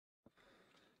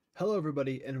Hello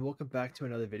everybody and welcome back to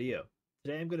another video.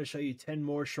 Today I'm going to show you 10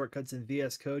 more shortcuts in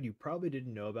VS Code you probably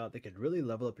didn't know about that could really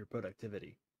level up your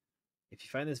productivity. If you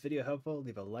find this video helpful,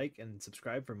 leave a like and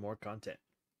subscribe for more content.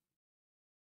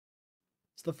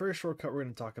 So the first shortcut we're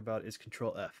going to talk about is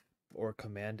Control F or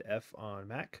Command F on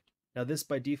Mac. Now this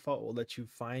by default will let you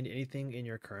find anything in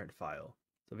your current file.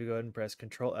 So if we go ahead and press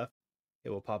Control F,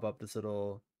 it will pop up this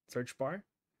little search bar.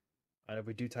 And if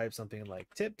we do type something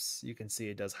like tips, you can see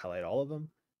it does highlight all of them.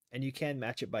 And you can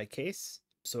match it by case.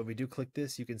 So if we do click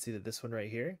this, you can see that this one right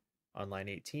here on line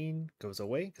 18 goes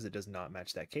away because it does not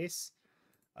match that case.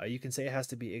 You can say it has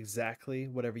to be exactly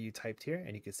whatever you typed here,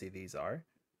 and you can see these are.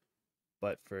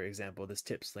 But for example, this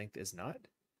tips length is not.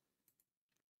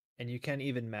 And you can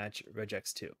even match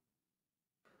regex too.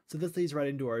 So this leads right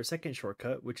into our second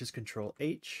shortcut, which is Control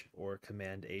H or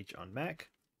Command H on Mac.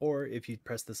 Or if you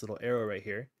press this little arrow right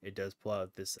here, it does pull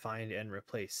out this find and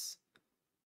replace.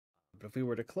 But if we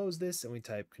were to close this and we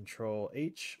type Control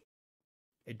H,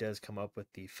 it does come up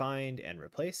with the find and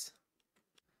replace.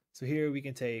 So here we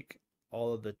can take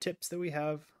all of the tips that we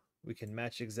have, we can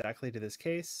match exactly to this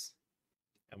case,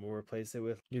 and we'll replace it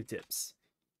with new tips.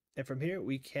 And from here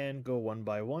we can go one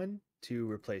by one to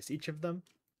replace each of them,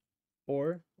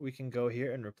 or we can go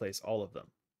here and replace all of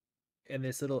them. And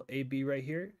this little AB right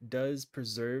here does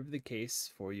preserve the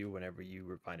case for you whenever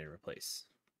you find and replace.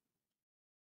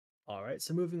 All right,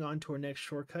 so moving on to our next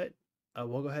shortcut,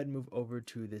 we'll go ahead and move over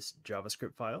to this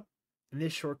JavaScript file. And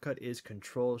this shortcut is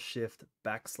Control-Shift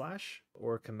backslash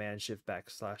or Command-Shift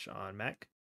backslash on Mac,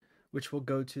 which will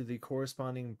go to the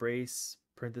corresponding brace,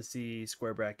 parenthesis,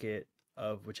 square bracket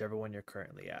of whichever one you're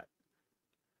currently at.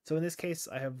 So in this case,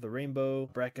 I have the rainbow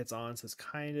brackets on, so it's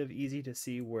kind of easy to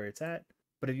see where it's at.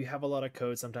 But if you have a lot of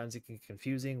code, sometimes it can get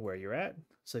confusing where you're at.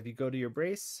 So if you go to your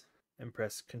brace and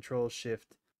press Control-Shift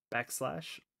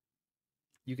backslash,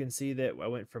 you can see that I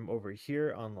went from over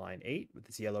here on line 8 with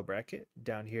this yellow bracket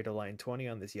down here to line 20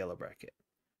 on this yellow bracket.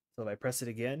 So if I press it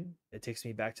again, it takes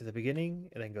me back to the beginning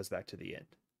and then goes back to the end.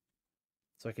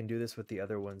 So I can do this with the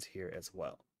other ones here as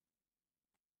well.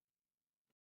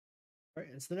 All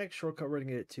right, and so the next shortcut we're going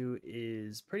to get to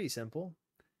is pretty simple,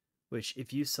 which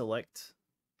if you select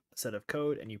a set of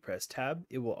code and you press tab,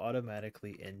 it will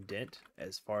automatically indent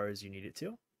as far as you need it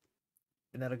to.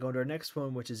 And that'll go to our next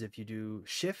one, which is if you do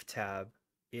shift tab,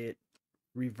 it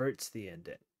reverts the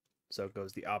indent. So it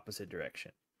goes the opposite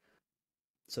direction.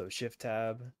 So shift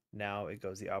tab, now it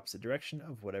goes the opposite direction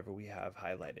of whatever we have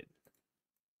highlighted.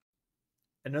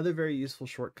 Another very useful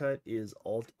shortcut is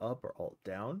Alt up or Alt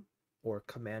down, or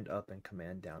Command up and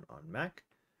Command down on Mac.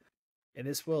 And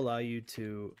this will allow you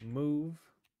to move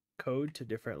code to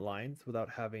different lines without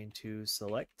having to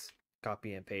select,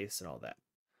 copy and paste and all that.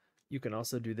 You can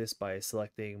also do this by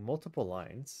selecting multiple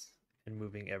lines and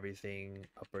moving everything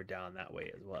up or down that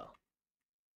way as well.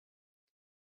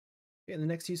 And the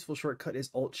next useful shortcut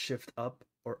is Alt-Shift up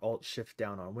or Alt-Shift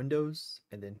down on Windows,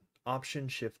 and then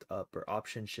Option-Shift up or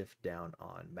Option-Shift down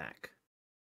on Mac.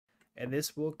 And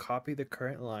this will copy the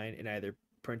current line and either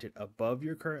print it above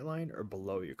your current line or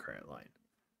below your current line.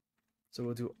 So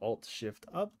we'll do Alt-Shift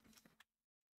up,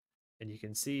 and you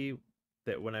can see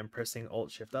that when I'm pressing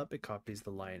Alt-Shift up, it copies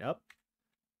the line up.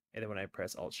 And then when I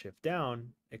press Alt-Shift down,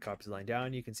 it copies the line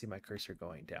down. You can see my cursor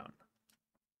going down.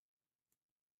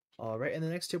 All right, and the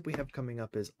next tip we have coming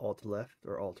up is Alt-Left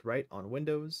or Alt-Right on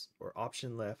Windows, or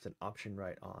Option-Left and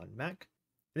Option-Right on Mac.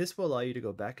 And this will allow you to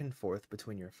go back and forth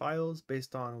between your files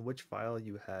based on which file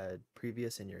you had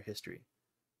previous in your history.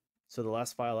 So the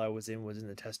last file I was in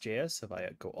the test.js. If I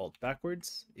go Alt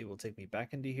backwards, it will take me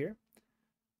back into here.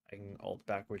 I can Alt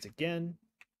backwards again,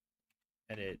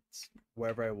 and it's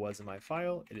wherever I was in my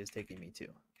file, it is taking me to.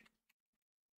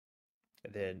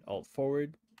 And then Alt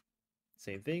forward,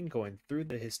 same thing, going through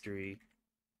the history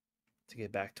to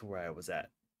get back to where I was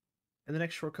at. And the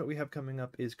next shortcut we have coming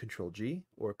up is Control G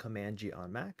or Command G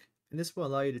on Mac. And this will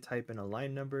allow you to type in a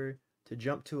line number to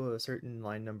jump to a certain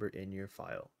line number in your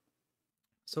file.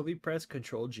 So if we press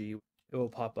Control G, it will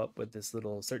pop up with this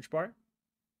little search bar,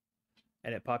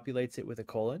 and it populates it with a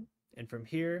colon. And from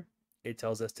here, it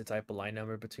tells us to type a line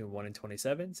number between 1 and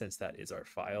 27, since that is our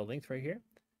file length right here.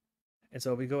 And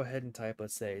so if we go ahead and type,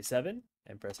 let's say 7,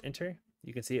 and press enter,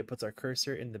 you can see it puts our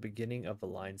cursor in the beginning of the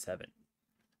line 7.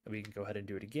 And we can go ahead and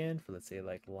do it again for, let's say,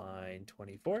 like line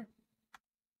 24,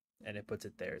 and it puts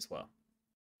it there as well.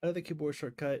 Another keyboard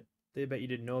shortcut that I bet you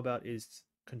didn't know about is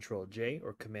Control J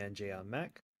or Command J on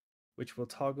Mac, which will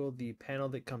toggle the panel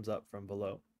that comes up from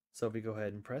below. So if we go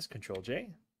ahead and press Control J,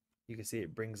 you can see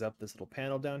it brings up this little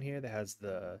panel down here that has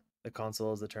the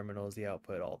consoles, the terminals, the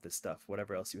output, all this stuff,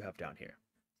 whatever else you have down here.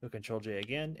 So Control J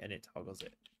again, and it toggles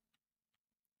it.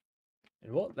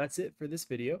 And well, that's it for this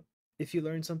video. If you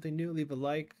learned something new, leave a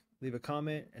like, leave a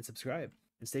comment, and subscribe.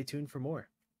 And stay tuned for more.